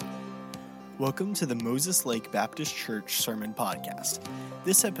Welcome to the Moses Lake Baptist Church Sermon Podcast.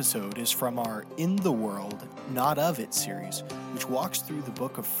 This episode is from our In the World, Not of It series, which walks through the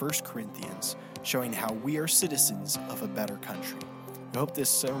book of 1 Corinthians, showing how we are citizens of a better country. We hope this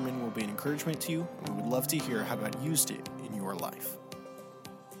sermon will be an encouragement to you, and we would love to hear how God used it in your life.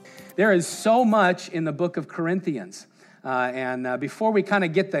 There is so much in the book of Corinthians. Before we kind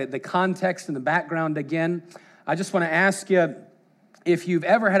of get the context and the background again, I just want to ask you, if you've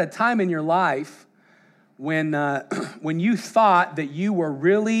ever had a time in your life when you thought that you were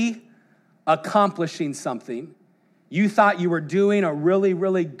really accomplishing something, you thought you were doing a really,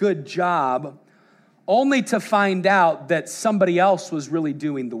 really good job, only to find out that somebody else was really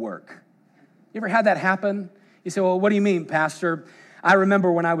doing the work. You ever had that happen? You say, well, what do you mean, Pastor? I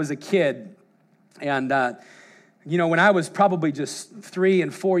remember when I was a kid, and when I was probably just 3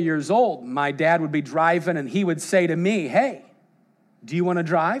 and 4 years old, my dad would be driving, and he would say to me, hey, do you want to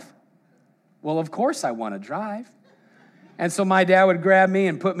drive? Well, of course I want to drive. And so my dad would grab me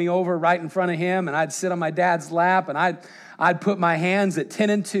and put me over right in front of him, and I'd sit on my dad's lap, and I'd put my hands at 10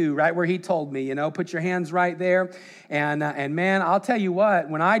 and 2, right where he told me, put your hands right there. And man, I'll tell you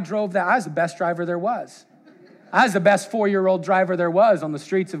what, when I drove that, I was the best driver there was. I was the best 4-year-old driver there was on the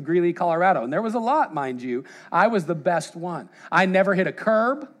streets of Greeley, Colorado. And there was a lot, mind you. I was the best one. I never hit a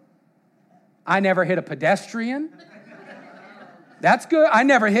curb. I never hit a pedestrian. That's good. I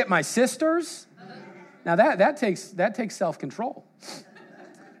never hit my sisters. Now that takes self-control.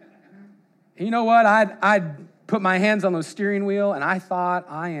 You know what? I'd put my hands on the steering wheel, and I thought,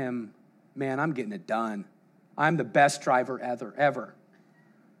 I'm getting it done. I'm the best driver ever.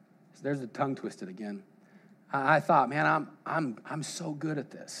 So there's the tongue twisted again. I thought, man, I'm so good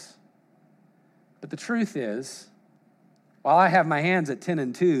at this. But the truth is, while I have my hands at 10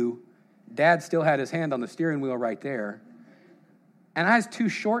 and 2, Dad still had his hand on the steering wheel right there. And I was too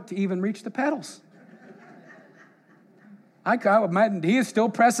short to even reach the pedals. He is still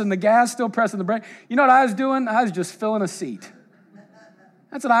pressing the gas, still pressing the brake. You know what I was doing? I was just filling a seat.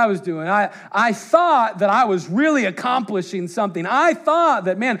 That's what I was doing. I thought that I was really accomplishing something. I thought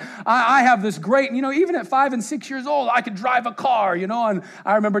that, man, I have this great, even at 5 and 6 years old, I could drive a car, and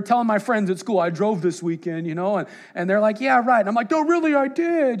I remember telling my friends at school, I drove this weekend, and they're like, yeah, right. And I'm like, no, really, I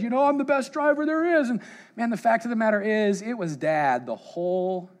did. I'm the best driver there is. And man, the fact of the matter is, it was Dad the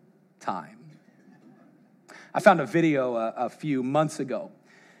whole time. I found a video a few months ago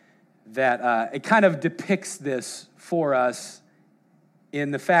that it kind of depicts this for us,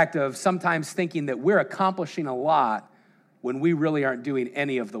 in the fact of sometimes thinking that we're accomplishing a lot when we really aren't doing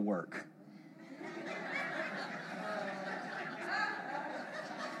any of the work.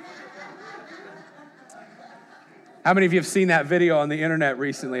 How many of you have seen that video on the internet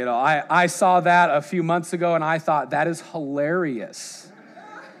recently at all? I saw that a few months ago, and I thought, that is hilarious.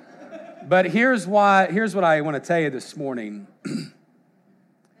 But here's what I want to tell you this morning.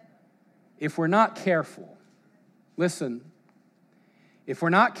 If we're not careful, listen, if we're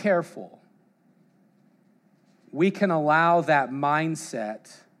not careful, we can allow that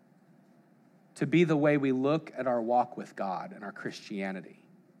mindset to be the way we look at our walk with God and our Christianity.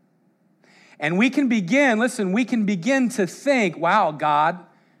 And we can begin to think, wow, God,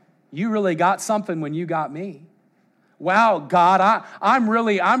 you really got something when you got me. Wow, God, I'm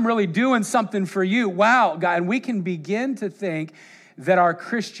really doing something for you. Wow, God. And we can begin to think that our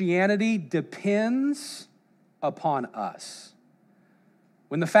Christianity depends upon us.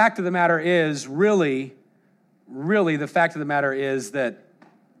 When the fact of the matter is, really, the fact of the matter is that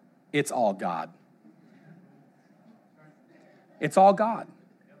it's all God. It's all God.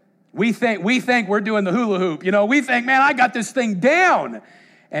 We think we're doing the hula hoop. We think, man, I got this thing down.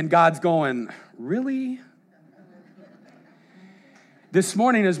 And God's going, really? This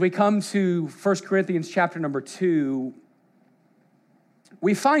morning, as we come to 1 Corinthians chapter number 2,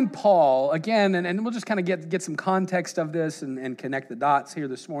 we find Paul, again, and we'll just kind of get some context of this and connect the dots here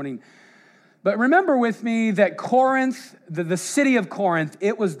this morning. But remember with me that Corinth, the city of Corinth,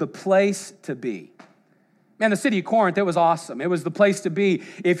 it was the place to be. Man, the city of Corinth, it was awesome. It was the place to be.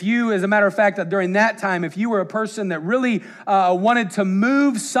 If you, as a matter of fact, during that time, if you were a person that really wanted to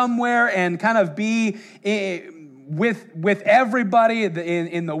move somewhere and kind of be with everybody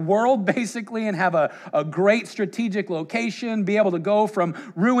in the world, basically, and have a great strategic location, be able to go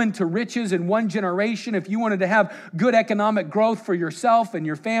from ruin to riches in one generation. If you wanted to have good economic growth for yourself and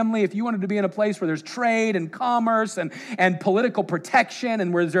your family, if you wanted to be in a place where there's trade and commerce and political protection,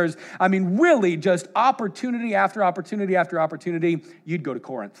 and where there's, really just opportunity after opportunity after opportunity, you'd go to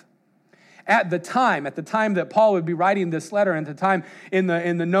Corinth. At the time that Paul would be writing this letter, and at the time in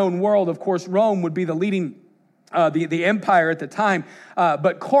the known world, of course, Rome would be the leading the empire at the time.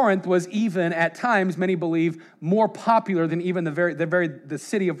 But Corinth was even at times, many believe, more popular than even the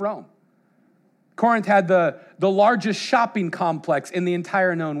city of Rome. Corinth had the largest shopping complex in the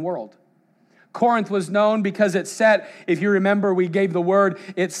entire known world. Corinth was known because it set, if you remember, we gave the word,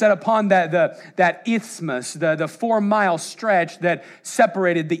 it set upon that isthmus, the 4-mile stretch that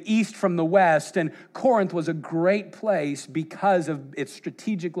separated the east from the west. And Corinth was a great place because of its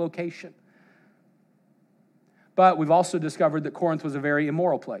strategic location. But we've also discovered that Corinth was a very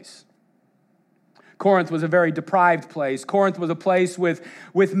immoral place. Corinth was a very deprived place. Corinth was a place with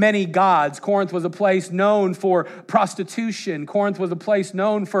many gods. Corinth was a place known for prostitution. Corinth was a place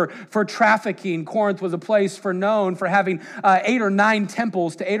known for trafficking. Corinth was a place known for having 8 or 9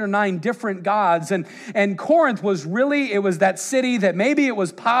 temples to 8 or 9 different gods. And Corinth was really, it was that city that maybe it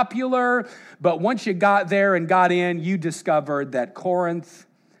was popular, but once you got there and got in, you discovered that Corinth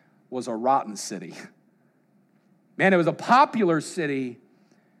was a rotten city. Man, it was a popular city,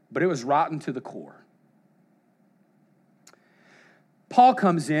 but it was rotten to the core. Paul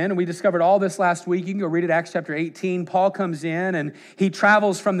comes in, and we discovered all this last week. You can go read it, Acts chapter 18. Paul comes in, and he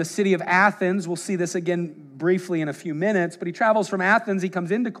travels from the city of Athens. We'll see this again briefly in a few minutes, but he travels from Athens. He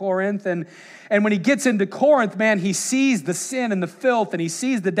comes into Corinth, and when he gets into Corinth, man, he sees the sin and the filth, and he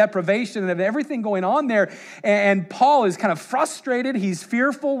sees the deprivation and everything going on there, and Paul is kind of frustrated. He's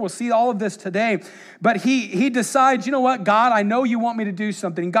fearful. We'll see all of this today, but he decides, you know what, God, I know you want me to do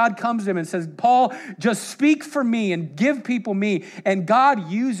something. And God comes to him and says, Paul, just speak for me and give people me. And God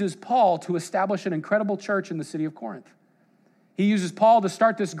uses Paul to establish an incredible church in the city of Corinth. He uses Paul to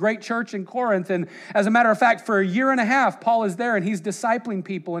start this great church in Corinth. And as a matter of fact, for a year and a half, Paul is there and he's discipling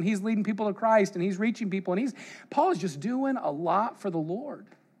people and he's leading people to Christ and he's reaching people. And Paul is just doing a lot for the Lord.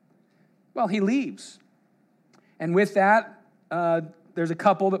 Well, he leaves. And with that, there's a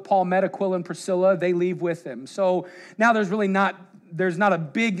couple that Paul met, Aquila and Priscilla. They leave with him. So now there's not a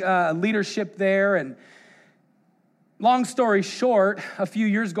big leadership there. And long story short, a few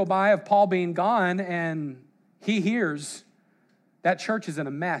years go by of Paul being gone, and he hears that church is in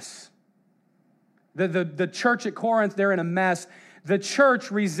a mess. The church at Corinth, they're in a mess. The church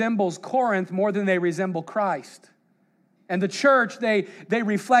resembles Corinth more than they resemble Christ. And the church, they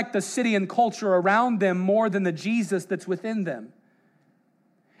reflect the city and culture around them more than the Jesus that's within them.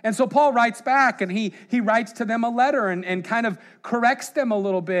 And so Paul writes back, and he writes to them a letter and kind of corrects them a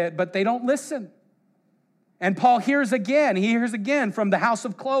little bit, but they don't listen. And Paul hears again from the house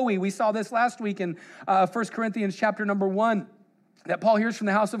of Chloe. We saw this last week in 1 Corinthians chapter number 1. That Paul hears from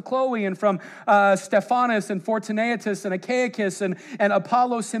the house of Chloe and from Stephanas and Fortunatus and Achaicus and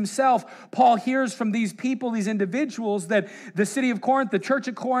Apollos himself. Paul hears from these people, these individuals, that the city of Corinth, the church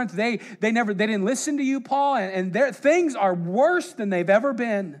at Corinth, they didn't listen to you, Paul, and their things are worse than they've ever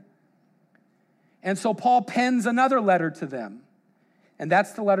been. And so Paul pens another letter to them. And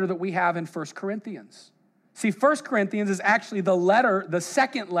that's the letter that we have in 1 Corinthians. See, 1 Corinthians is actually the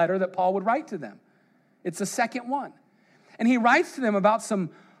second letter that Paul would write to them. It's the second one. And he writes to them about some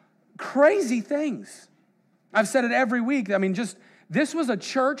crazy things. I've said it every week. I mean, this was a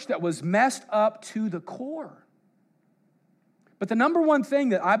church that was messed up to the core. But the number one thing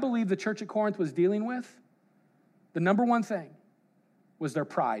that I believe the church at Corinth was dealing with, the number one thing was their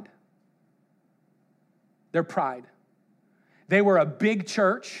pride. Their pride. They were a big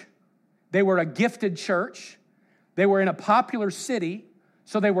church. They were a gifted church. They were in a popular city,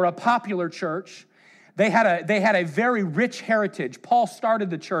 so they were a popular church. They had a very rich heritage. Paul started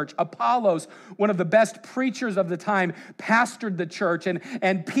the church. Apollos, one of the best preachers of the time, pastored the church.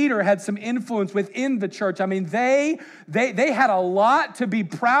 And Peter had some influence within the church. I mean, they had a lot to be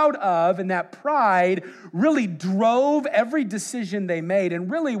proud of, and that pride really drove every decision they made.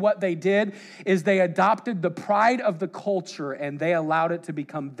 And really what they did is they adopted the pride of the culture, and they allowed it to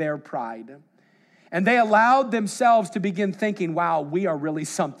become their pride. And they allowed themselves to begin thinking, wow, we are really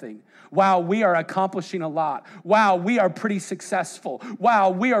something. Wow, we are accomplishing a lot. Wow, we are pretty successful.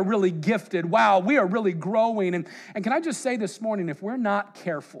 Wow, we are really gifted. Wow, we are really growing. And can I just say this morning, if we're not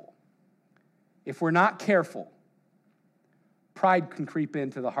careful, pride can creep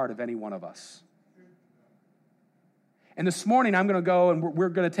into the heart of any one of us. And this morning, I'm going to go, and we're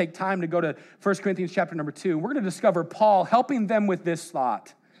going to take time to go to 1 Corinthians chapter number 2. We're going to discover Paul helping them with this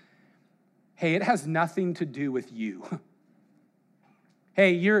thought. Hey, it has nothing to do with you.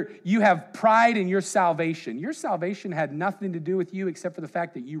 Hey, you have pride in your salvation. Your salvation had nothing to do with you except for the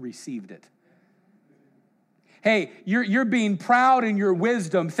fact that you received it. Hey, you're being proud in your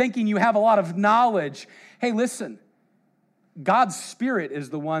wisdom, thinking you have a lot of knowledge. Hey, listen, God's Spirit is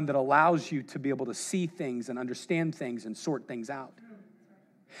the one that allows you to be able to see things and understand things and sort things out.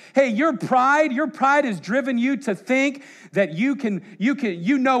 Hey, your pride has driven you to think that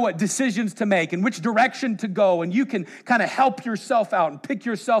you know what decisions to make and which direction to go, and you can kind of help yourself out and pick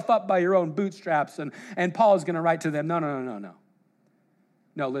yourself up by your own bootstraps. And Paul is going to write to them, no.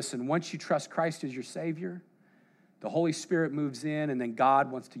 No, listen, once you trust Christ as your Savior, the Holy Spirit moves in, and then God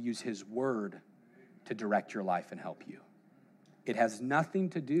wants to use His Word to direct your life and help you. It has nothing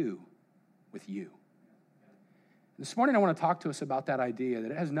to do with you. This morning I want to talk to us about that idea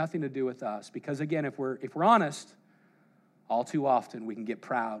that it has nothing to do with us, because again, if we're honest, all too often we can get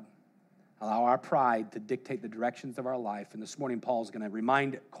proud, allow our pride to dictate the directions of our life. And this morning Paul's going to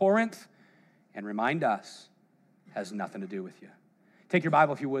remind Corinth and remind us it has nothing to do with you. Take your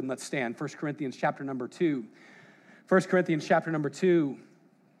Bible if you would and let's stand. 1 Corinthians chapter number 2. 1 Corinthians chapter number 2.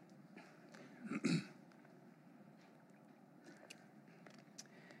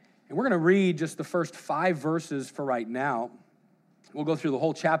 And we're going to read just the first 5 verses for right now. We'll go through the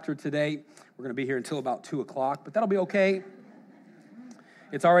whole chapter today. We're going to be here until about 2 o'clock, but that'll be okay.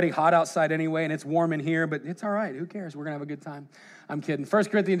 It's already hot outside anyway, and it's warm in here, but it's all right. Who cares? We're going to have a good time. I'm kidding. 1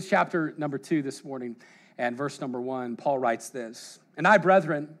 Corinthians chapter number 2 this morning, and verse number 1, Paul writes this. And I,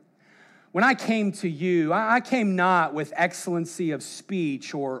 brethren, when I came to you, I came not with excellency of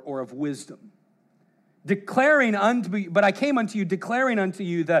speech or of wisdom, but I came unto you declaring unto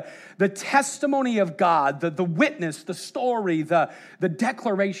you the testimony of God, the witness, the story, the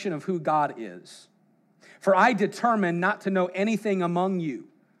declaration of who God is. For I determined not to know anything among you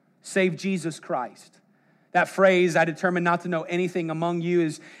save Jesus Christ. That phrase, I determined not to know anything among you,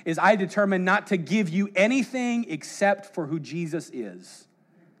 is I determined not to give you anything except for who Jesus is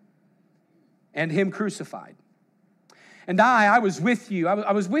and Him crucified. And I was with you.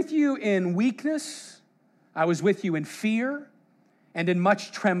 I was with you in weakness. I was with you in fear and in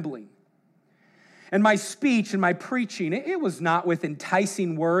much trembling. And my speech and my preaching, it was not with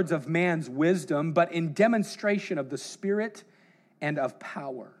enticing words of man's wisdom, but in demonstration of the Spirit and of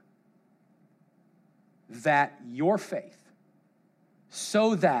power,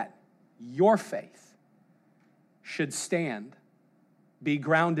 so that your faith should stand, be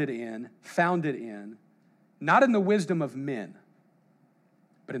grounded in, founded in, not in the wisdom of men,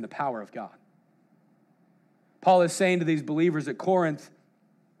 but in the power of God. Paul is saying to these believers at Corinth,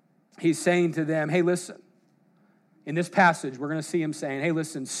 he's saying to them, hey, listen, in this passage, we're going to see him saying, hey,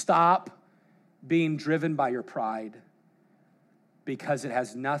 listen, stop being driven by your pride because it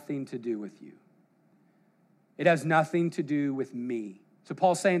has nothing to do with you. It has nothing to do with me. So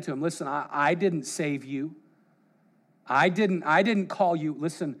Paul's saying to him, listen, I didn't save you. I didn't call you.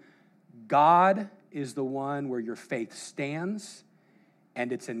 Listen, God is the one where your faith stands,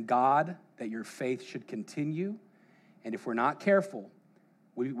 and it's in God that your faith should continue. And if we're not careful,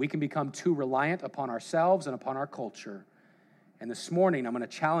 we can become too reliant upon ourselves and upon our culture. And this morning, I'm going to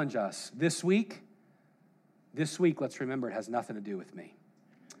challenge us. This week, let's remember it has nothing to do with me.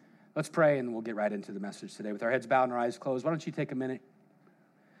 Let's pray, and we'll get right into the message today. With our heads bowed and our eyes closed, why don't you take a minute?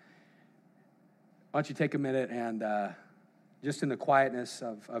 Why don't you take a minute and just in the quietness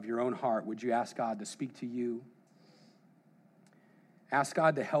of your own heart, would you ask God to speak to you? Ask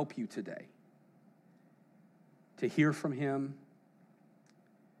God to help you today, to hear from Him,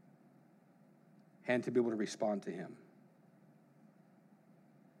 and to be able to respond to Him.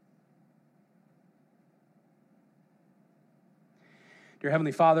 Dear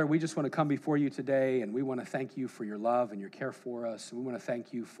Heavenly Father, we just want to come before you today, and we want to thank you for your love and your care for us. And we want to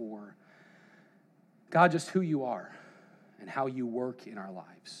thank you for, God, just who you are and how you work in our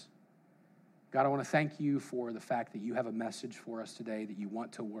lives. God, I want to thank you for the fact that you have a message for us today, that you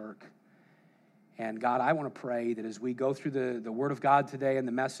want to work. And God, I want to pray that as we go through the Word of God today and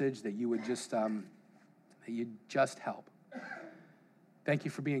the message, that you would just, that you'd just help. Thank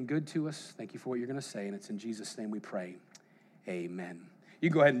you for being good to us. Thank you for what you're going to say. And it's in Jesus' name we pray. Amen. You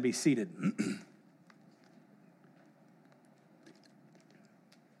go ahead and be seated.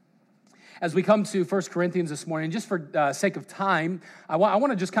 As we come to 1 Corinthians this morning, just for sake of time, I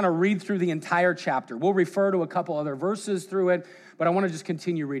want to just kind of read through the entire chapter. We'll refer to a couple other verses through it, but I want to just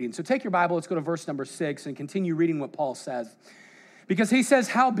continue reading. So take your Bible, let's go to verse number 6 and continue reading what Paul says. Because he says,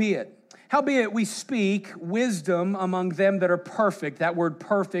 howbeit we speak wisdom among them that are perfect. That word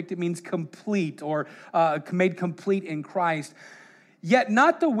perfect, it means complete or made complete in Christ. Yet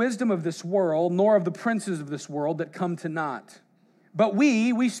not the wisdom of this world, nor of the princes of this world that come to naught. But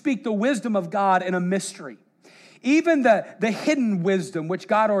we speak the wisdom of God in a mystery, even the hidden wisdom which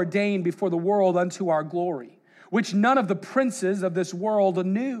God ordained before the world unto our glory, which none of the princes of this world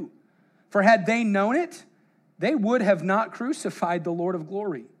knew. For had they known it, they would have not crucified the Lord of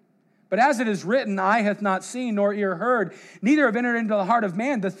glory. But as it is written, eye hath not seen, nor ear heard, neither have entered into the heart of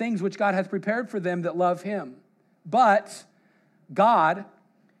man the things which God hath prepared for them that love him. But God,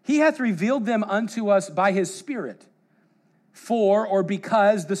 he hath revealed them unto us by his Spirit. For, or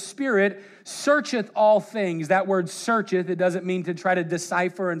because, the Spirit searcheth all things. That word searcheth, it doesn't mean to try to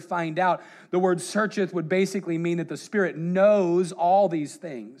decipher and find out. The word searcheth would basically mean that the Spirit knows all these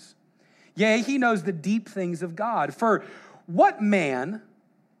things. Yea, he knows the deep things of God. For what man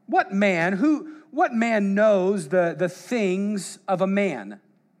knows the things of a man,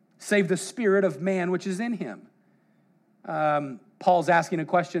 save the spirit of man which is in him? Paul's asking a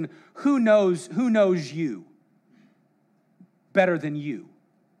question, who knows you better than you?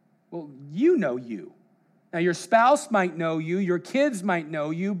 Well, you know you. Now, your spouse might know you, your kids might know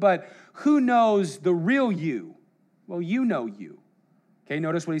you, but who knows the real you? Well, you know you. Okay,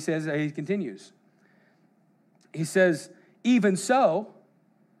 notice what he says. He continues. He says, even so,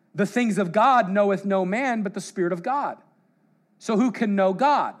 the things of God knoweth no man but the Spirit of God. So who can know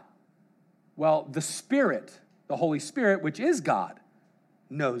God? Well, the Spirit, the Holy Spirit, which is God,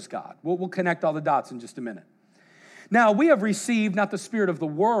 knows God. We'll connect all the dots in just a minute. Now, we have received not the spirit of the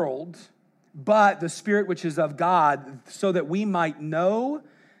world, but the Spirit which is of God, so that we might know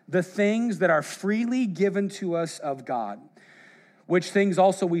the things that are freely given to us of God, which things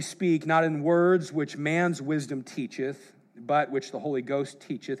also we speak, not in words which man's wisdom teacheth, but which the Holy Ghost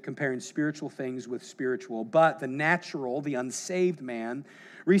teacheth, comparing spiritual things with spiritual. But the natural, the unsaved man,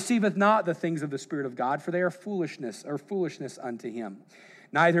 receiveth not the things of the Spirit of God, for they are foolishness unto him.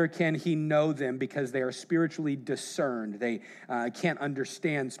 Neither can he know them, because they are spiritually discerned. They can't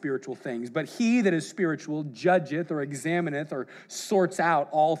understand spiritual things. But he that is spiritual judgeth or examineth or sorts out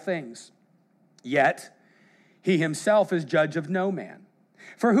all things. Yet he himself is judge of no man.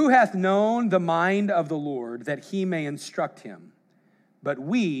 For who hath known the mind of the Lord, that he may instruct him? But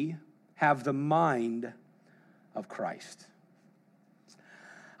we have the mind of Christ.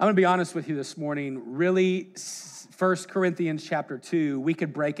 I'm going to be honest with you this morning. Really, 1 Corinthians chapter 2, we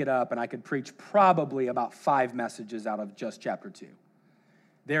could break it up and I could preach probably about 5 messages out of just chapter 2.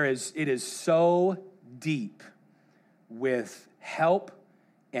 It is so deep with help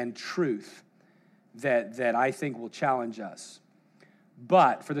and truth that I think will challenge us.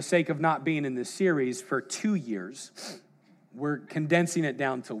 But for the sake of not being in this series for 2 years, we're condensing it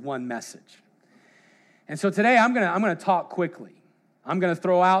down to one message. And so today I'm gonna talk quickly. I'm going to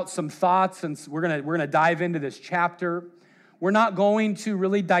throw out some thoughts, and we're going to dive into this chapter. We're not going to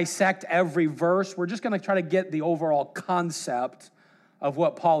really dissect every verse. We're just going to try to get the overall concept of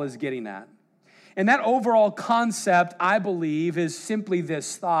what Paul is getting at. And that overall concept, I believe, is simply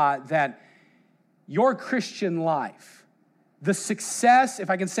this thought that your Christian life, the success, if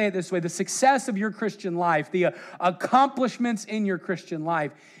I can say it this way, the success of your Christian life, the accomplishments in your Christian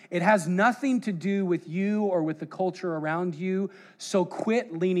life, it has nothing to do with you or with the culture around you, so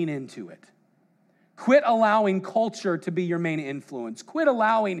quit leaning into it. Quit allowing culture to be your main influence. Quit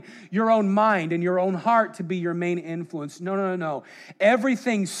allowing your own mind and your own heart to be your main influence. No.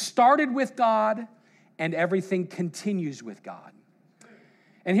 Everything started with God, and everything continues with God.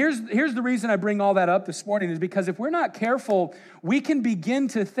 And here's the reason I bring all that up this morning, is because if we're not careful, we can begin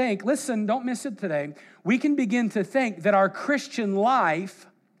to think, listen, don't miss it today, we can begin to think that our Christian life,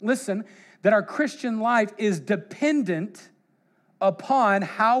 that our Christian life is dependent upon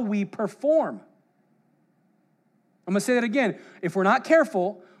how we perform. I'm going to say that again. If we're not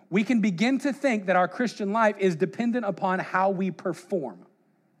careful, we can begin to think that our Christian life is dependent upon how we perform.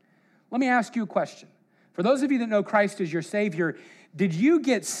 Let me ask you a question. For those of you that know Christ as your Savior, did you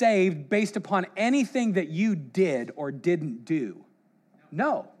get saved based upon anything that you did or didn't do?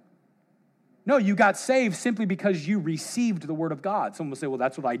 No, you got saved simply because you received the Word of God. Someone will say, well,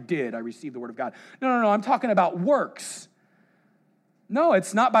 that's what I did. I received the Word of God. No, I'm talking about works. No,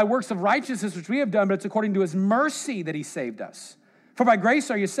 it's not by works of righteousness which we have done, but it's according to His mercy that He saved us. For by grace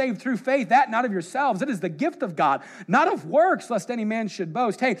are you saved through faith, that not of yourselves. It is the gift of God, not of works, lest any man should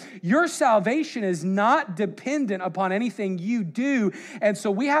boast. Hey, your salvation is not dependent upon anything you do. And so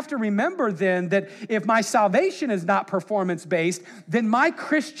we have to remember then that if my salvation is not performance-based, then my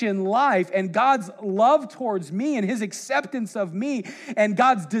Christian life and God's love towards me and His acceptance of me and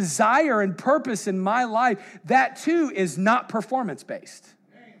God's desire and purpose in my life, that too is not performance-based.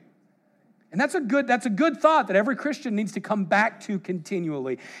 And that's a good thought that every Christian needs to come back to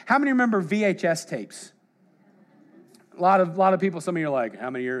continually. How many remember VHS tapes? A lot of people, some of you are like, how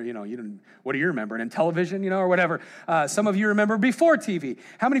many years, what do you remember? And television, or whatever. Some of you remember before TV.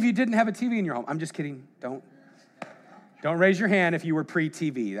 How many of you didn't have a TV in your home? I'm just kidding, don't. Don't raise your hand if you were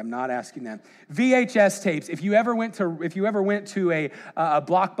pre-TV. I'm not asking that. VHS tapes. If you ever went to a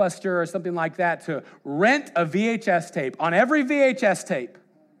Blockbuster or something like that to rent a VHS tape, on every VHS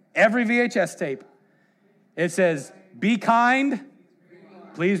tape, it says, "Be kind,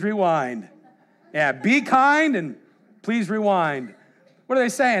 please rewind." Yeah, be kind and please rewind. What are they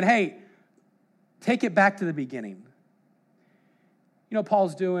saying? Hey, take it back to the beginning. You know what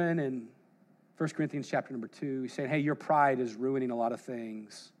Paul's doing in 1 Corinthians chapter number 2? He's saying, hey, your pride is ruining a lot of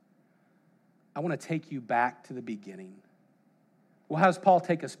things. I want to take you back to the beginning. Well, how does Paul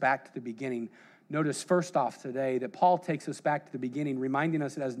take us back to the beginning? Notice first off today that Paul takes us back to the beginning, reminding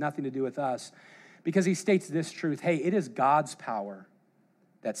us it has nothing to do with us, because he states this truth. Hey, it is God's power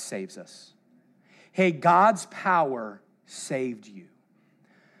that saves us. Hey, God's power saved you.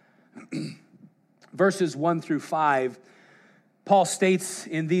 Verses 1 through 5, Paul states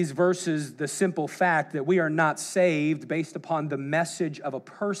in these verses the simple fact that we are not saved based upon the message of a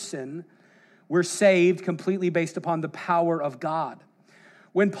person. We're saved completely based upon the power of God.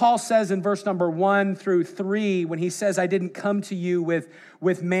 When Paul says in verse number 1 through 3, when he says, I didn't come to you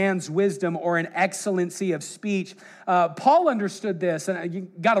with man's wisdom or an excellency of speech, Paul understood this, and you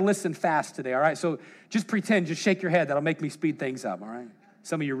got to listen fast today, all right? So just pretend, just shake your head. That'll make me speed things up, all right?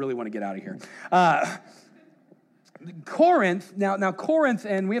 Some of you really want to get out of here. Corinth, now Corinth,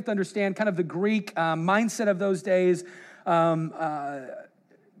 and we have to understand kind of the Greek mindset of those days.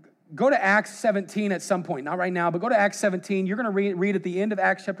 Go to Acts 17 at some point, not right now, but go to Acts 17. You're going to read at the end of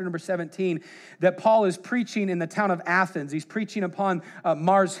Acts chapter number 17 that Paul is preaching in the town of Athens. He's preaching upon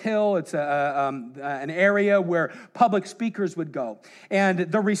Mars Hill. It's an area where public speakers would go.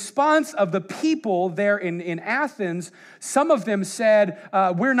 And the response of the people there in Athens, some of them said,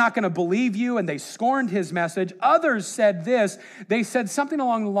 we're not going to believe you, and they scorned his message. Others said this. They said something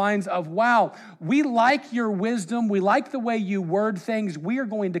along the lines of, wow, we like your wisdom. We like the way you word things. We are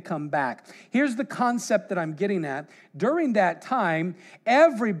going to come back. Here's the concept that I'm getting at. During that time,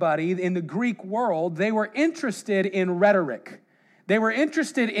 everybody in the Greek world, they were interested in rhetoric. They were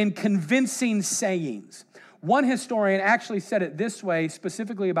interested in convincing sayings. One historian actually said it this way,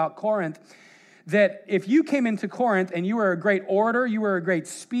 specifically about Corinth, that if you came into Corinth and you were a great orator, you were a great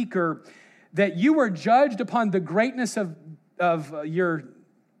speaker, that you were judged upon the greatness of your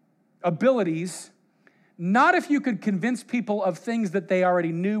abilities, not if you could convince people of things that they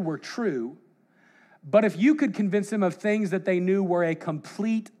already knew were true, but if you could convince them of things that they knew were a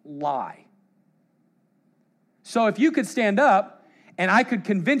complete lie. So if you could stand up and I could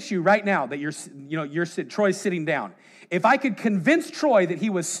convince you right now that Troy's sitting down. If I could convince Troy that he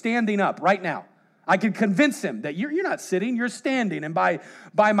was standing up right now, I could convince him that you're not sitting, you're standing. And by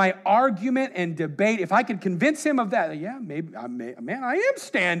my argument and debate, if I could convince him of that, yeah, maybe, I am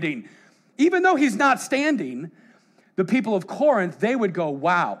standing. Even though he's not standing, the people of Corinth, they would go,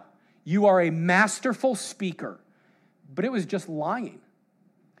 wow, you are a masterful speaker. But it was just lying.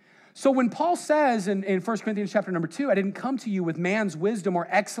 So when Paul says in 1 Corinthians chapter number 2, I didn't come to you with man's wisdom or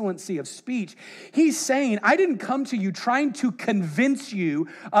excellency of speech, he's saying, I didn't come to you trying to convince you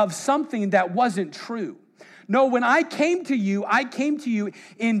of something that wasn't true. No, when I came to you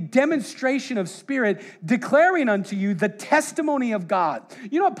in demonstration of spirit, declaring unto you the testimony of God.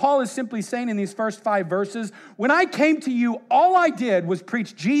 You know what Paul is simply saying in these first 5 verses? When I came to you, all I did was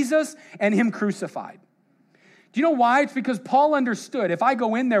preach Jesus and him crucified. Do you know why? It's because Paul understood if I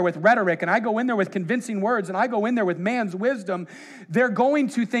go in there with rhetoric and I go in there with convincing words and I go in there with man's wisdom, they're going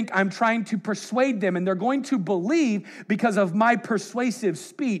to think I'm trying to persuade them and they're going to believe because of my persuasive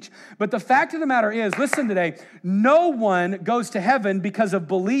speech. But the fact of the matter is, listen today, no one goes to heaven because of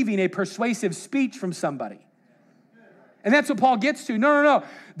believing a persuasive speech from somebody. And that's what Paul gets to. No.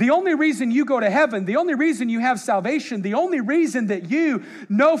 The only reason you go to heaven, the only reason you have salvation, the only reason that you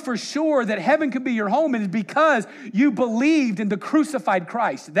know for sure that heaven could be your home is because you believed in the crucified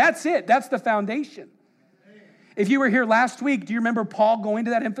Christ. That's it. That's the foundation. If you were here last week, do you remember Paul going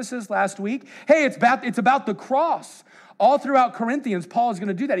to that emphasis last week? Hey, it's about the cross. All throughout Corinthians, Paul is going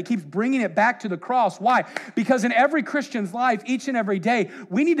to do that. He keeps bringing it back to the cross. Why? Because in every Christian's life, each and every day,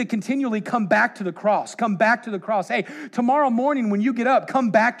 we need to continually come back to the cross. Come back to the cross. Hey, tomorrow morning when you get up,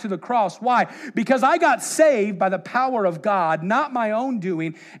 come back to the cross. Why? Because I got saved by the power of God, not my own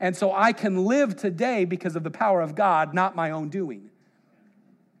doing, and so I can live today because of the power of God, not my own doing.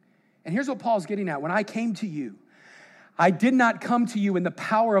 And here's what Paul's getting at. When I came to you, I did not come to you in the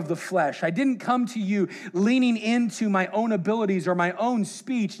power of the flesh. I didn't come to you leaning into my own abilities or my own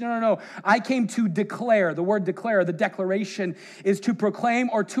speech. No. I came to declare. The word declare, the declaration, is to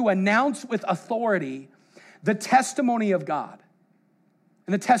proclaim or to announce with authority the testimony of God.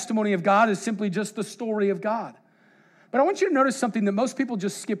 And the testimony of God is simply just the story of God. But I want you to notice something that most people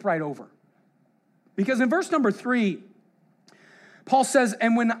just skip right over. Because in verse number 3, Paul says,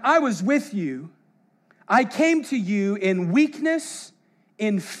 and when I was with you, I came to you in weakness,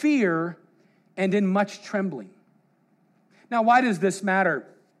 in fear, and in much trembling. Now, why does this matter?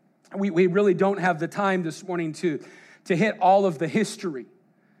 We really don't have the time this morning to hit all of the history.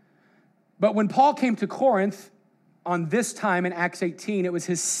 But when Paul came to Corinth on this time in Acts 18, it was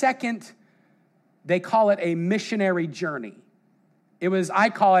his second, they call it a missionary journey. I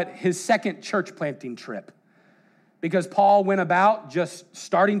call it his second church planting trip. Because Paul went about just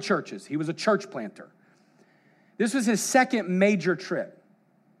starting churches. He was a church planter. This was his second major trip.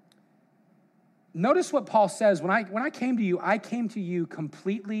 Notice what Paul says, when I came to you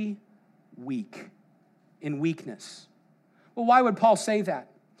completely weak, in weakness. Well, why would Paul say that?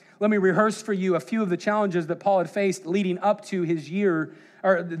 Let me rehearse for you a few of the challenges that Paul had faced leading up to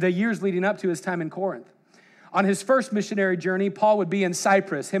the years leading up to his time in Corinth. On his first missionary journey, Paul would be in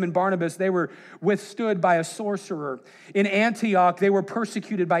Cyprus. Him and Barnabas, they were withstood by a sorcerer. In Antioch, they were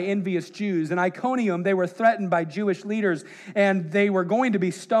persecuted by envious Jews. In Iconium, they were threatened by Jewish leaders, and they were going to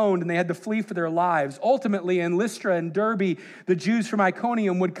be stoned, and they had to flee for their lives. Ultimately, in Lystra and Derbe, the Jews from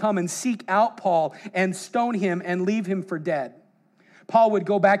Iconium would come and seek out Paul and stone him and leave him for dead. Paul would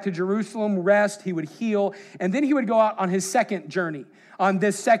go back to Jerusalem, rest, he would heal, and then he would go out on his second journey. On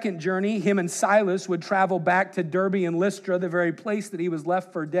this second journey, him and Silas would travel back to Derbe and Lystra, the very place that he was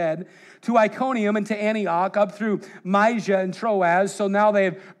left for dead, to Iconium and to Antioch, up through Mysia and Troas. So now they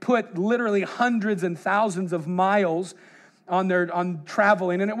have put literally hundreds and thousands of miles on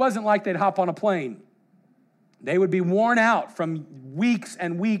traveling, and it wasn't like they'd hop on a plane. They would be worn out from weeks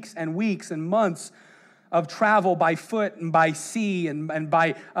and weeks and weeks and months of travel by foot and by sea and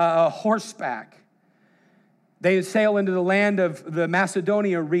by horseback. They would sail into the land of the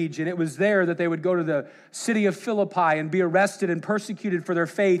Macedonia region. It was there that they would go to the city of Philippi and be arrested and persecuted for their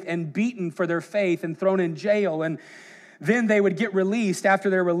faith and beaten for their faith and thrown in jail. And then they would get released.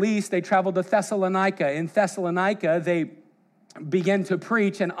 After their release, they traveled to Thessalonica. In Thessalonica, they began to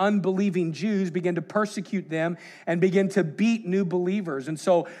preach, and unbelieving Jews began to persecute them and begin to beat new believers. And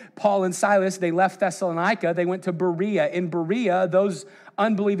so Paul and Silas, they left Thessalonica. They went to Berea. In Berea, those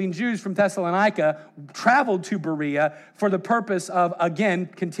unbelieving Jews from Thessalonica traveled to Berea for the purpose of, again,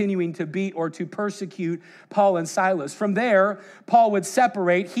 continuing to beat or to persecute Paul and Silas. From there, Paul would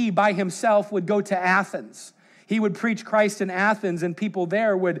separate. He, by himself, would go to Athens. He would preach Christ in Athens, and people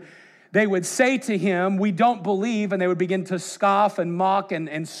there would say to him, "We don't believe," and they would begin to scoff and mock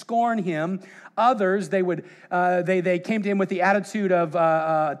and scorn him. Others, they came to him with the attitude of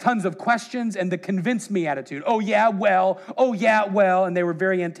tons of questions and the convince me attitude. Oh yeah, well, and they were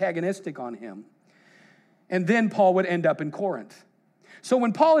very antagonistic on him. And then Paul would end up in Corinth. So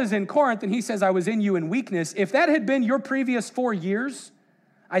when Paul is in Corinth and he says, "I was in you in weakness," if that had been your previous 4 years,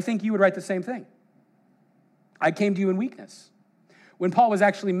 I think you would write the same thing. I came to you in weakness. When Paul was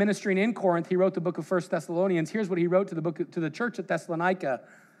actually ministering in Corinth, he wrote the book of 1 Thessalonians. Here's what he wrote to the church at Thessalonica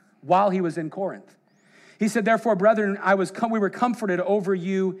while he was in Corinth. He said, "Therefore, brethren, we were comforted over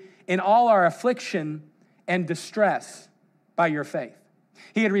you in all our affliction and distress by your faith."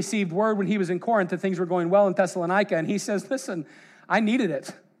 He had received word when he was in Corinth that things were going well in Thessalonica, and he says, "Listen, I needed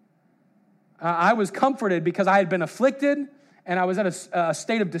it. I was comforted because I had been afflicted, and I was at a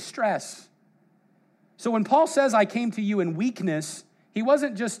state of distress." So when Paul says, "I came to you in weakness," he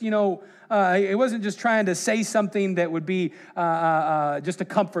wasn't just, it wasn't just trying to say something that would be just a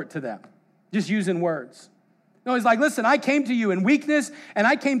comfort to them, just using words. No, he's like, "Listen, I came to you in weakness, and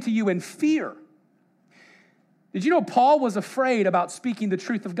I came to you in fear." Did you know Paul was afraid about speaking the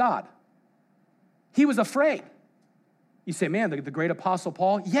truth of God? He was afraid. You say, "Man, the great apostle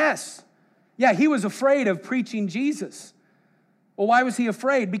Paul?" Yes. Yeah, he was afraid of preaching Jesus. Well, why was he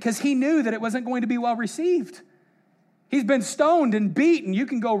afraid? Because he knew that it wasn't going to be well received. He's been stoned and beaten. You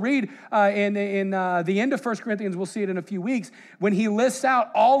can go read in the end of 1 Corinthians, we'll see it in a few weeks, when he lists out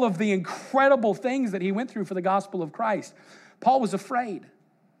all of the incredible things that he went through for the gospel of Christ. Paul was afraid.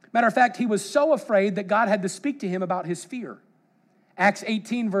 Matter of fact, he was so afraid that God had to speak to him about his fear. Acts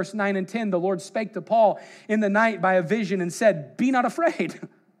 18, verse 9 and 10, the Lord spake to Paul in the night by a vision and said, "Be not afraid.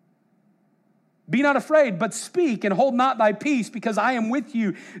 Be not afraid, but speak and hold not thy peace, because I am with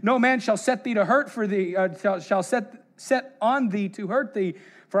you. No man shall set thee to hurt for thee, shall set on thee to hurt thee,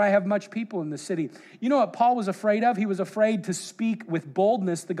 for I have much people in the city." You know what Paul was afraid of? He was afraid to speak with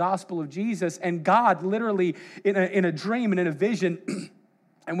boldness the gospel of Jesus, and God literally in a dream and in a vision,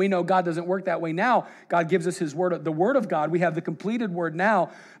 and we know God doesn't work that way now. God gives us his word, the word of God. We have the completed word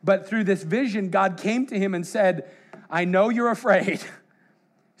now, but through this vision, God came to him and said, "I know you're afraid.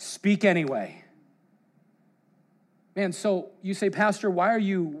 Speak anyway." Man, so you say, Pastor, why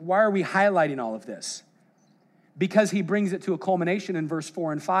are we highlighting all of this? Because he brings it to a culmination in verse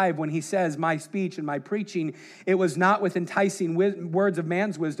 4 and 5 when he says, my speech and my preaching, it was not with enticing words of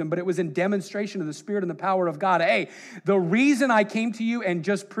man's wisdom, but it was in demonstration of the Spirit and the power of God. Hey, the reason I came to you and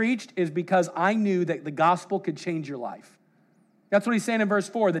just preached is because I knew that the gospel could change your life. That's what he's saying in verse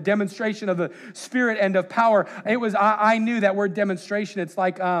 4, the demonstration of the Spirit and of power. I knew that word demonstration. It's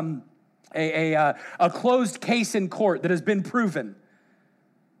like a closed case in court that has been proven.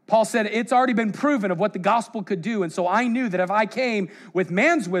 Paul said, it's already been proven of what the gospel could do. And so I knew that if I came with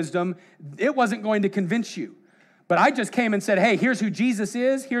man's wisdom, it wasn't going to convince you. But I just came and said, hey, here's who Jesus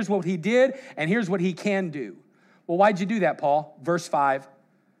is, here's what he did, and here's what he can do. Well, why'd you do that, Paul? Verse 5,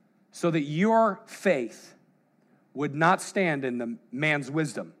 so that your faith would not stand in the man's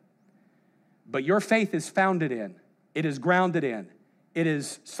wisdom, but your faith is founded in, it is grounded in, it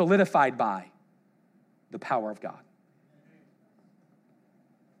is solidified by the power of God.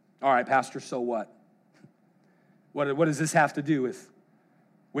 All right, Pastor, so what? What does this have to do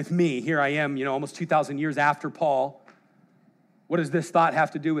with me? Here I am, almost 2,000 years after Paul. What does this thought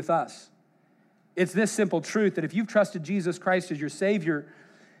have to do with us? It's this simple truth that if you've trusted Jesus Christ as your Savior,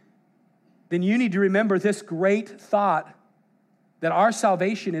 then you need to remember this great thought that our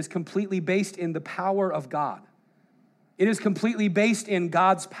salvation is completely based in the power of God. It is completely based in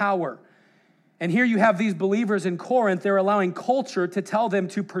God's power. And here you have these believers in Corinth, they're allowing culture to tell them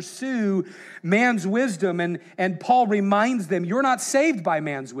to pursue man's wisdom. And Paul reminds them, you're not saved by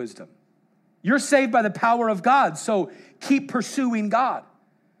man's wisdom. You're saved by the power of God. So keep pursuing God.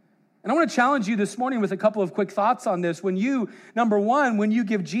 And I want to challenge you this morning with a couple of quick thoughts on this. Number one, when you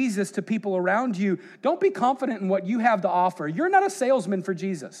give Jesus to people around you, don't be confident in what you have to offer. You're not a salesman for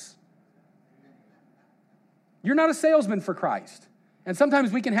Jesus. You're not a salesman for Christ. And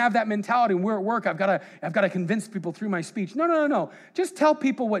sometimes we can have that mentality when we're at work, I've got to convince people through my speech. No. Just tell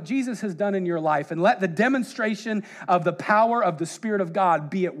people what Jesus has done in your life and let the demonstration of the power of the Spirit of God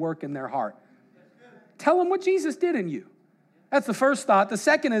be at work in their heart. Tell them what Jesus did in you. That's the first thought. The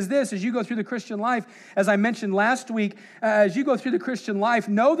second is this: as you go through the Christian life, as I mentioned last week, as you go through the Christian life,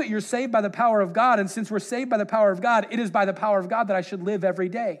 know that you're saved by the power of God. And since we're saved by the power of God, it is by the power of God that I should live every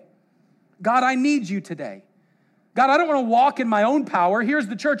day. God, I need you today. God, I don't want to walk in my own power. Here's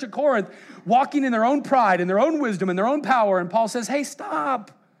the church at Corinth walking in their own pride, in their own wisdom, in their own power. And Paul says, hey,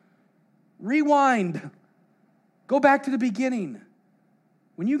 stop. Rewind. Go back to the beginning.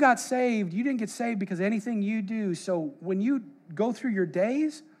 When you got saved, you didn't get saved because of anything you do. So when you go through your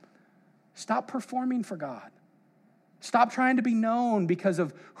days, stop performing for God. Stop trying to be known because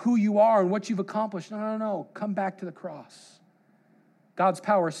of who you are and what you've accomplished. No. Come back to the cross. God's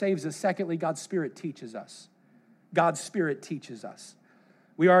power saves us. Secondly, God's Spirit teaches us. God's Spirit teaches us.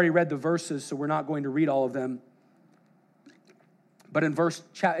 We already read the verses, so we're not going to read all of them. But in verse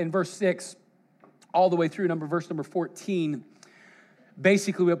 6, all the way through verse number 14,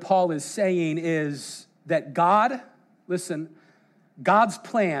 basically what Paul is saying is that God's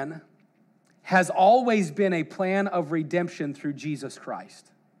plan has always been a plan of redemption through Jesus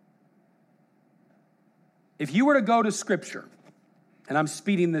Christ. If you were to go to Scripture, and I'm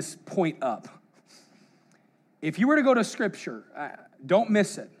speeding this point up, if you were to go to Scripture, don't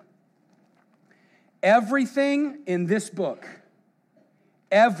miss it. Everything in this book,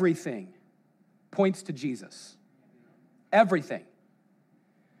 everything points to Jesus. Everything.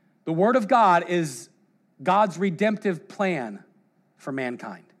 The Word of God is God's redemptive plan for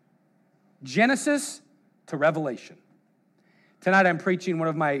mankind. Genesis to Revelation. Tonight I'm preaching one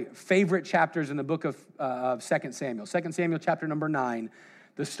of my favorite chapters in the book of 2 Samuel. 2 Samuel chapter number 9,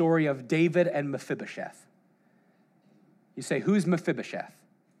 the story of David and Mephibosheth. You say, who's Mephibosheth?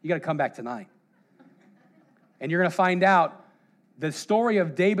 You got to come back tonight. And you're going to find out the story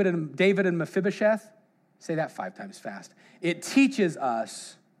of David and Mephibosheth. Say that 5 times fast. It teaches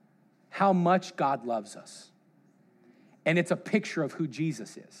us how much God loves us. And it's a picture of who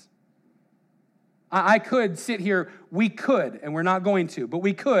Jesus is. I could sit here, we could, and we're not going to, but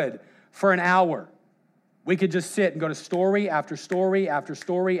we could for an hour. We could just sit and go to story after story after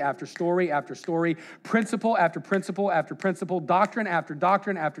story after story after story, principle after principle after principle, doctrine after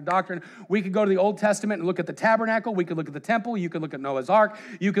doctrine after doctrine. We could go to the Old Testament and look at the tabernacle. We could look at the temple. You could look at Noah's Ark.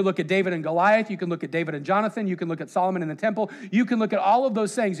 You could look at David and Goliath. You can look at David and Jonathan. You can look at Solomon and the temple. You can look at all of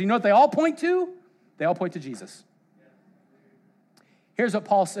those things. You know what they all point to? They all point to Jesus. Here's what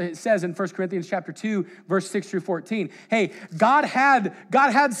Paul says in 1 Corinthians chapter 2, verse 6 through 14. Hey, God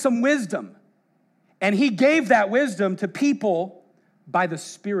had some wisdom. And he gave that wisdom to people by the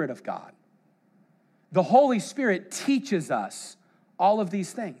Spirit of God. The Holy Spirit teaches us all of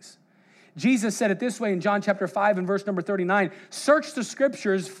these things. Jesus said it this way in John chapter 5 and verse number 39, search the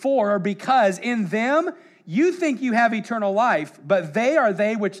scriptures for, or because in them you think you have eternal life, but they are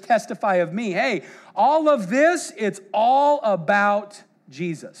they which testify of me. Hey, all of this, it's all about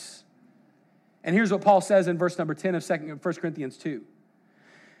Jesus. And here's what Paul says in verse number 10 of 1 Corinthians 2.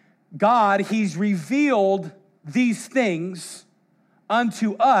 God, he's revealed these things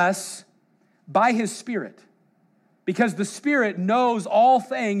unto us by his Spirit. Because the Spirit knows all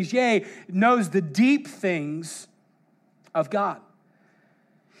things, yea, knows the deep things of God.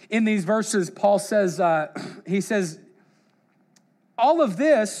 In these verses, Paul says, he says, all of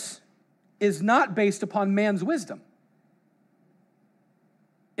this is not based upon man's wisdom.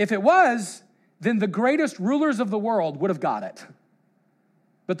 If it was, then the greatest rulers of the world would have got it.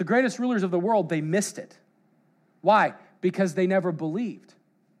 But the greatest rulers of the world, they missed it. Why? Because they never believed.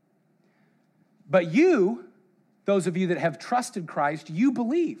 But you, those of you that have trusted Christ, you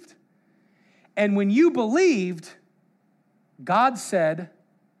believed. And when you believed, God said,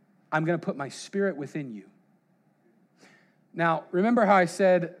 I'm going to put my Spirit within you. Now, remember how I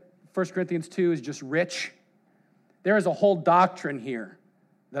said 1 Corinthians 2 is just rich? There is a whole doctrine here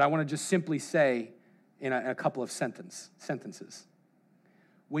that I want to just simply say in a couple of sentences.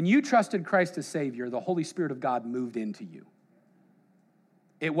 When you trusted Christ as Savior, the Holy Spirit of God moved into you.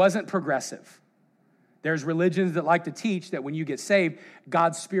 It wasn't progressive. There's religions that like to teach that when you get saved,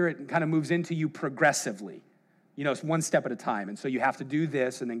 God's Spirit kind of moves into you progressively. You know, it's one step at a time. And so you have to do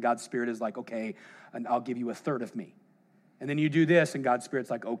this, and then God's Spirit is like, okay, and I'll give you a third of me. And then you do this, and God's Spirit's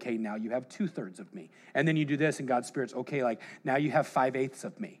like, okay, now you have 2/3 of me. And then you do this, and God's Spirit's, okay, like, now you have 5/8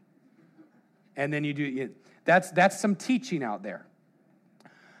 of me. And then you do, that's some teaching out there.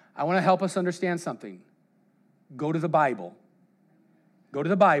 I want to help us understand something. Go to the Bible. Go to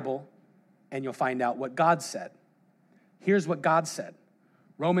the Bible, and you'll find out what God said. Here's what God said.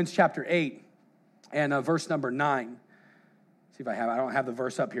 Romans chapter 8 and verse number 9. See if I don't have the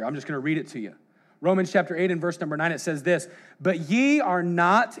verse up here. I'm just going to read it to you. Romans chapter 8 and verse number 9, it says this, but ye are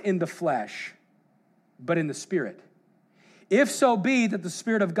not in the flesh, but in the Spirit. If so be that the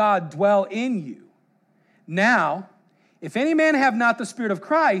Spirit of God dwell in you. Now, if any man have not the Spirit of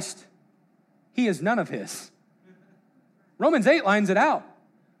Christ, he is none of his. Romans 8 lines it out.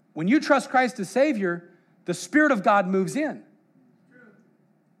 When you trust Christ as Savior, the Spirit of God moves in.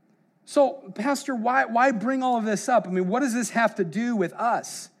 So, Pastor, why bring all of this up? I mean, what does this have to do with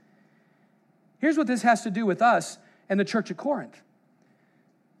us? Here's what this has to do with us and the church at Corinth.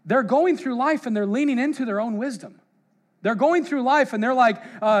 They're going through life and they're leaning into their own wisdom. They're going through life and they're like,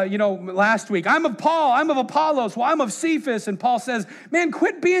 last week, I'm of Paul, I'm of Apollos, well, I'm of Cephas. And Paul says, man,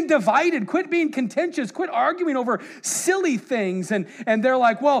 quit being divided, quit being contentious, quit arguing over silly things. And they're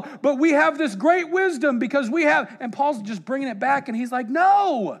like, well, but we have this great wisdom because we have, and Paul's just bringing it back and he's like,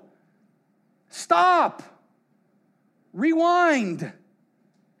 no, stop, rewind.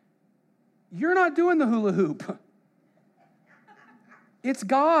 You're not doing the hula hoop. It's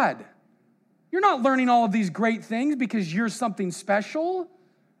God. You're not learning all of these great things because you're something special.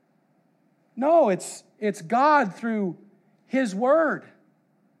 No, it's God through His Word.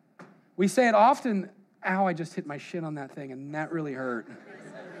 We say it often, ow, I just hit my shin on that thing, and that really hurt.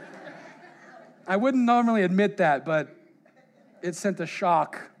 I wouldn't normally admit that, but it sent a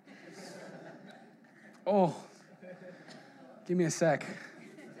shock. Oh, give me a sec.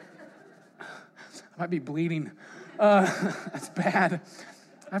 I might be bleeding. That's bad.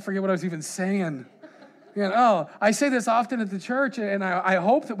 I forget what I was even saying. I say this often at the church, and I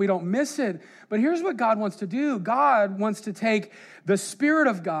hope that we don't miss it. But here's what God wants to do. God wants to take the Spirit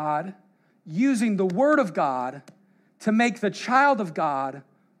of God, using the Word of God, to make the child of God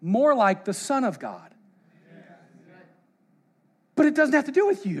more like the Son of God. But it doesn't have to do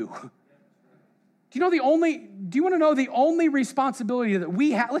with you. Do you want to know the only responsibility that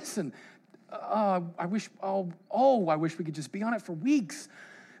we have? Listen, I wish we could just be on it for weeks.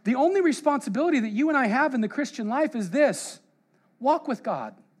 The only responsibility that you and I have in the Christian life is this: walk with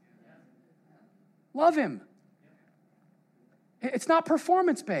God. Love Him. It's not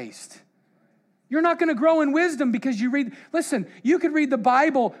performance-based. You're not going to grow in wisdom because you could read the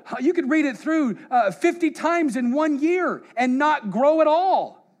Bible, you could read it through 50 times in 1 year and not grow at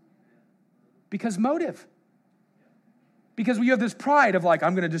all. Because motive. Because we have this pride of like,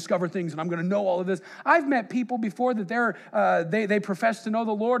 I'm going to discover things and I'm going to know all of this. I've met people before that they profess to know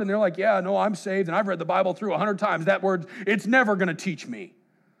the Lord and they're like, yeah, no, I'm saved and I've read the Bible through 100 times. That word, it's never going to teach me.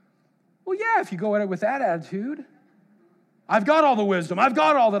 Well, yeah, if you go at it with that attitude, I've got all the wisdom. I've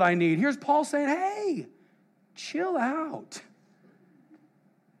got all that I need. Here's Paul saying, hey, chill out.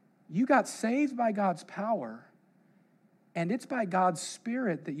 You got saved by God's power And it's by God's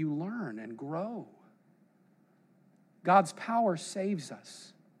Spirit that you learn and grow. God's power saves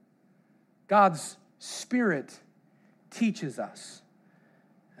us. God's Spirit teaches us.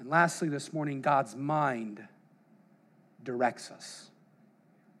 And lastly this morning, God's mind directs us.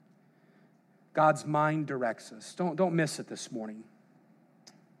 God's mind directs us. Don't miss it this morning.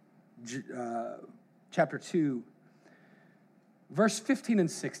 Chapter 2, verse 15 and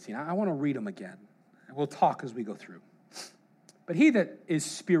 16. I want to read them again. We'll talk as we go through. But he that is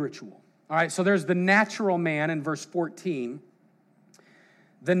spiritual. All right, so there's the natural man in verse 14.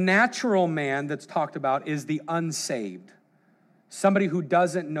 The natural man that's talked about is the unsaved, somebody who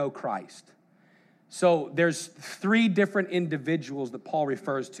doesn't know Christ. So there's three different individuals that Paul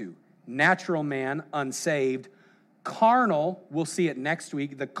refers to. Natural man, unsaved. Carnal, we'll see it next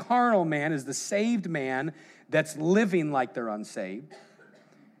week. The carnal man is the saved man that's living like they're unsaved.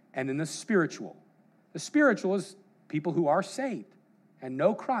 And then the spiritual. The spiritual is people who are saved and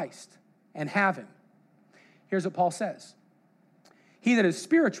know Christ and have him. Here's what Paul says. He that is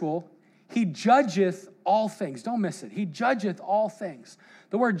spiritual, he judgeth all things. Don't miss it. He judgeth all things.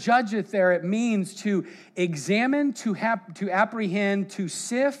 The word judgeth there, it means to examine, to apprehend, to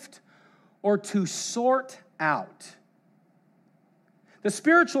sift, or to sort out. The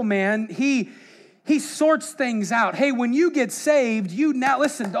spiritual man, he sorts things out. Hey, when you get saved, you now,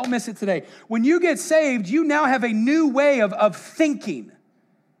 listen, don't miss it today. When you get saved, you now have a new way of thinking.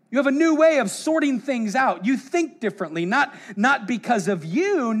 You have a new way of sorting things out. You think differently, not because of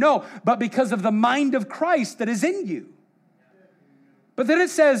you, no, but because of the mind of Christ that is in you. But then it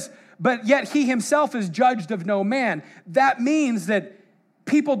says, but yet he himself is judged of no man. That means that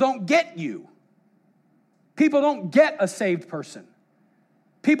people don't get you. People don't get a saved person.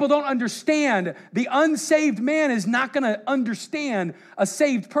 People don't understand. The unsaved man is not going to understand a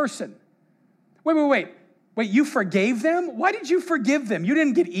saved person. Wait, you forgave them? Why did you forgive them? You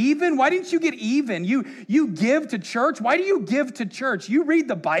didn't get even? Why didn't you get even? You give to church? Why do you give to church? You read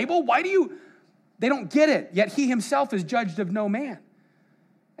the Bible? They don't get it. Yet he himself is judged of no man.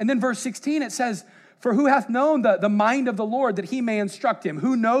 And then verse 16, it says, for who hath known the mind of the Lord that he may instruct him?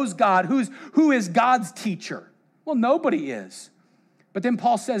 Who knows God? Who is God's teacher? Well, nobody is. But then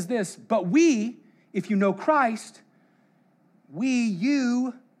Paul says this, but we, if you know Christ,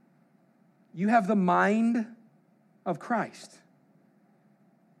 you have the mind of Christ.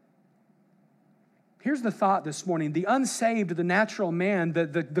 Here's the thought this morning. The unsaved, the natural man,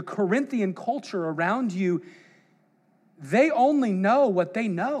 the Corinthian culture around you, they only know what they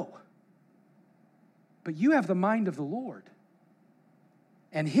know. But you have the mind of the Lord.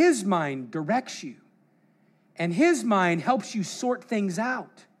 And his mind directs you. And his mind helps you sort things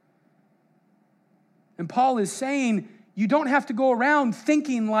out. And Paul is saying, you don't have to go around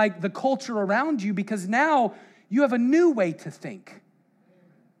thinking like the culture around you, because now you have a new way to think.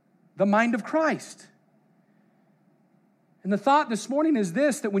 The mind of Christ. And the thought this morning is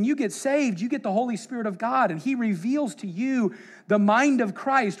this, that when you get saved, you get the Holy Spirit of God, and he reveals to you the mind of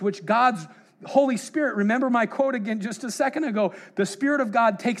Christ, which God's Holy Spirit, remember my quote again just a second ago, the Spirit of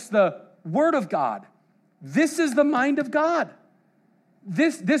God takes the Word of God. This is the mind of God.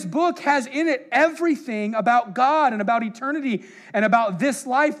 This book has in it everything about God and about eternity and about this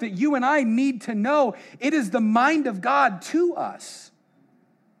life that you and I need to know. It is the mind of God to us.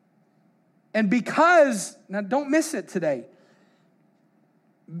 And now don't miss it today,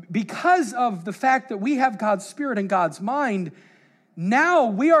 because of the fact that we have God's Spirit and God's mind, now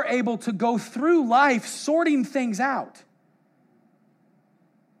we are able to go through life sorting things out.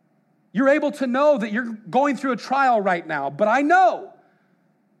 You're able to know that you're going through a trial right now, but I know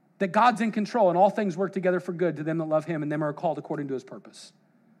that God's in control and all things work together for good to them that love him and them are called according to his purpose.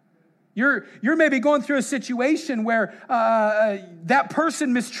 You're maybe going through a situation where that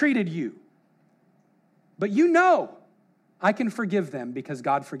person mistreated you, but you know I can forgive them because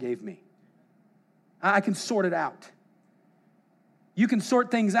God forgave me. I can sort it out. You can sort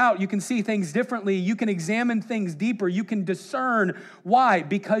things out. You can see things differently. You can examine things deeper. You can discern. Why?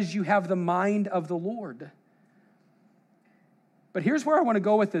 Because you have the mind of the Lord. But here's where I want to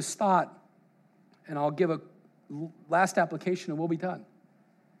go with this thought, and I'll give a last application and we'll be done.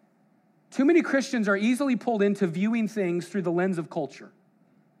 Too many Christians are easily pulled into viewing things through the lens of culture.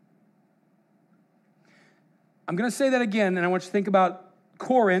 I'm going to say that again, and I want you to think about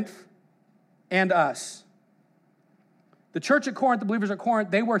Corinth and us. The church at Corinth, the believers at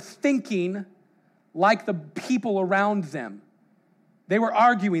Corinth, they were thinking like the people around them. They were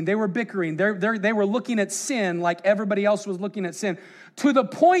arguing, they were bickering, they were looking at sin like everybody else was looking at sin, to the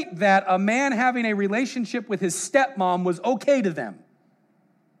point that a man having a relationship with his stepmom was okay to them.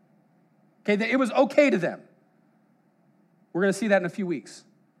 Okay, it was okay to them. We're going to see that in a few weeks.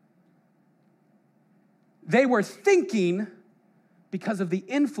 They were thinking because of the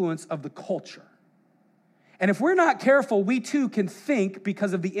influence of the culture. And if we're not careful, we too can think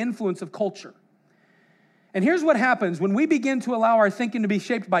because of the influence of culture. And here's what happens when we begin to allow our thinking to be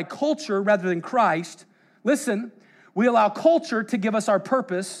shaped by culture rather than Christ. Listen, we allow culture to give us our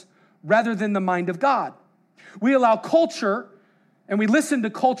purpose rather than the mind of God. We allow culture and we listen to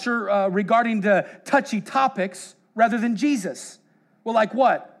culture regarding the touchy topics rather than Jesus. Well, like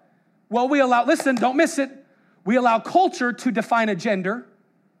what? Well, listen, don't miss it. We allow culture to define a gender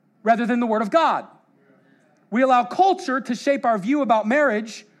rather than the Word of God. We allow culture to shape our view about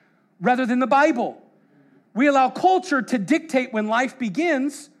marriage rather than the Bible. We allow culture to dictate when life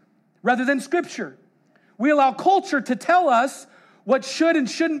begins rather than Scripture. We allow culture to tell us what should and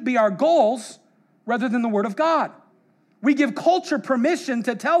shouldn't be our goals rather than the Word of God. We give culture permission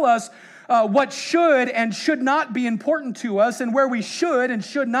to tell us what should and should not be important to us and where we should and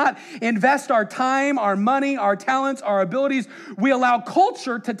should not invest our time, our money, our talents, our abilities. We allow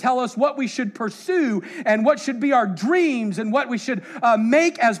culture to tell us what we should pursue and what should be our dreams and what we should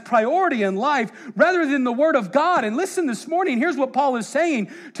make as priority in life rather than the Word of God. And listen, this morning, here's what Paul is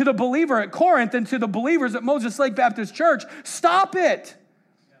saying to the believer at Corinth and to the believers at Moses Lake Baptist Church. Stop it.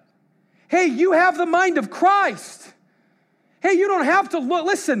 Hey, you have the mind of Christ. Hey, you don't have to look,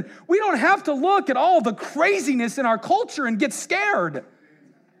 listen, we don't have to look at all the craziness in our culture and get scared.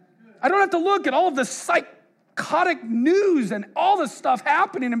 I don't have to look at all of the psychotic news and all the stuff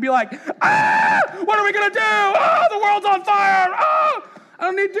happening and be like, what are we going to do? Oh, the world's on fire. Oh, I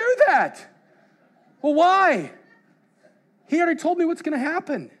don't need to do that. Well, why? He already told me what's going to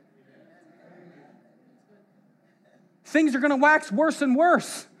happen. Things are going to wax worse and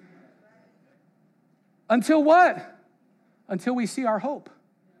worse. Until what? Until we see our hope.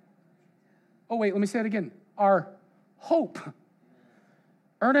 Oh, wait, let me say it again. Our hope.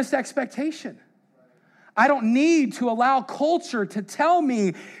 Earnest expectation. I don't need to allow culture to tell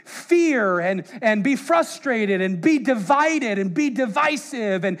me fear and be frustrated and be divided and be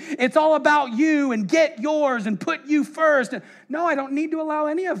divisive and it's all about you and get yours and put you first. No, I don't need to allow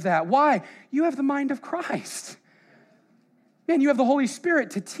any of that. Why? You have the mind of Christ. Man, you have the Holy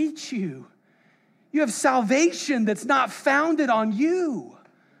Spirit to teach you. You have salvation that's not founded on you.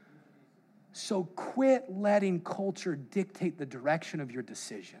 So quit letting culture dictate the direction of your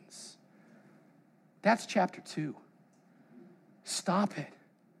decisions. That's chapter 2. Stop it.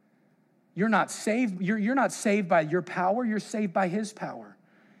 You're not saved. You're not saved by your power. You're saved by His power.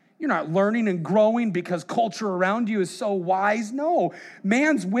 You're not learning and growing because culture around you is so wise. No,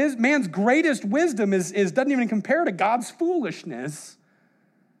 man's greatest wisdom doesn't even compare to God's foolishness.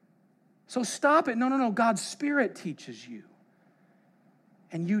 So stop it. No. God's Spirit teaches you.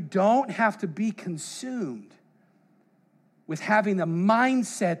 And you don't have to be consumed with having a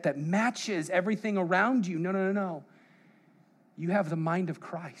mindset that matches everything around you. No. You have the mind of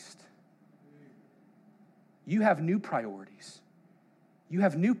Christ. You have new priorities. You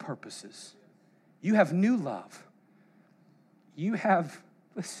have new purposes. You have new love. You have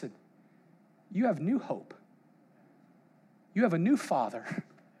new hope. You have a new Father.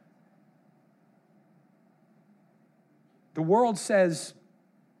 The world says,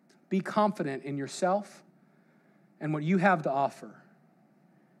 be confident in yourself and what you have to offer.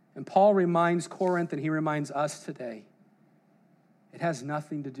 And Paul reminds Corinth and he reminds us today, it has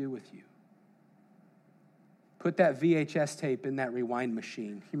nothing to do with you. Put that VHS tape in that rewind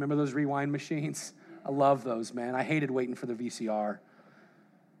machine. You remember those rewind machines? I love those, man. I hated waiting for the VCR.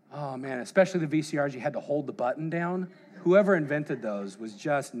 Oh, man, especially the VCRs, you had to hold the button down. Whoever invented those was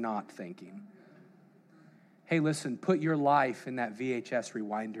just not thinking. Hey, listen, put your life in that VHS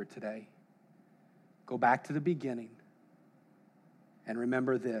rewinder today. Go back to the beginning and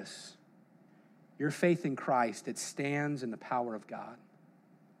remember this. Your faith in Christ, it stands in the power of God.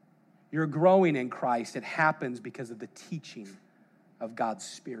 You're growing in Christ. It happens because of the teaching of God's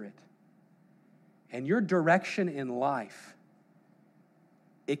Spirit. And your direction in life,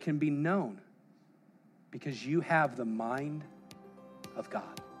 it can be known because you have the mind of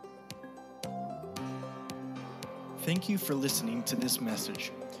God. Thank you for listening to this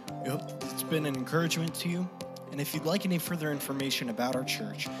message. We hope it's been an encouragement to you. And if you'd like any further information about our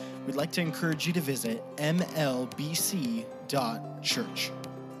church, we'd like to encourage you to visit mlbc.church.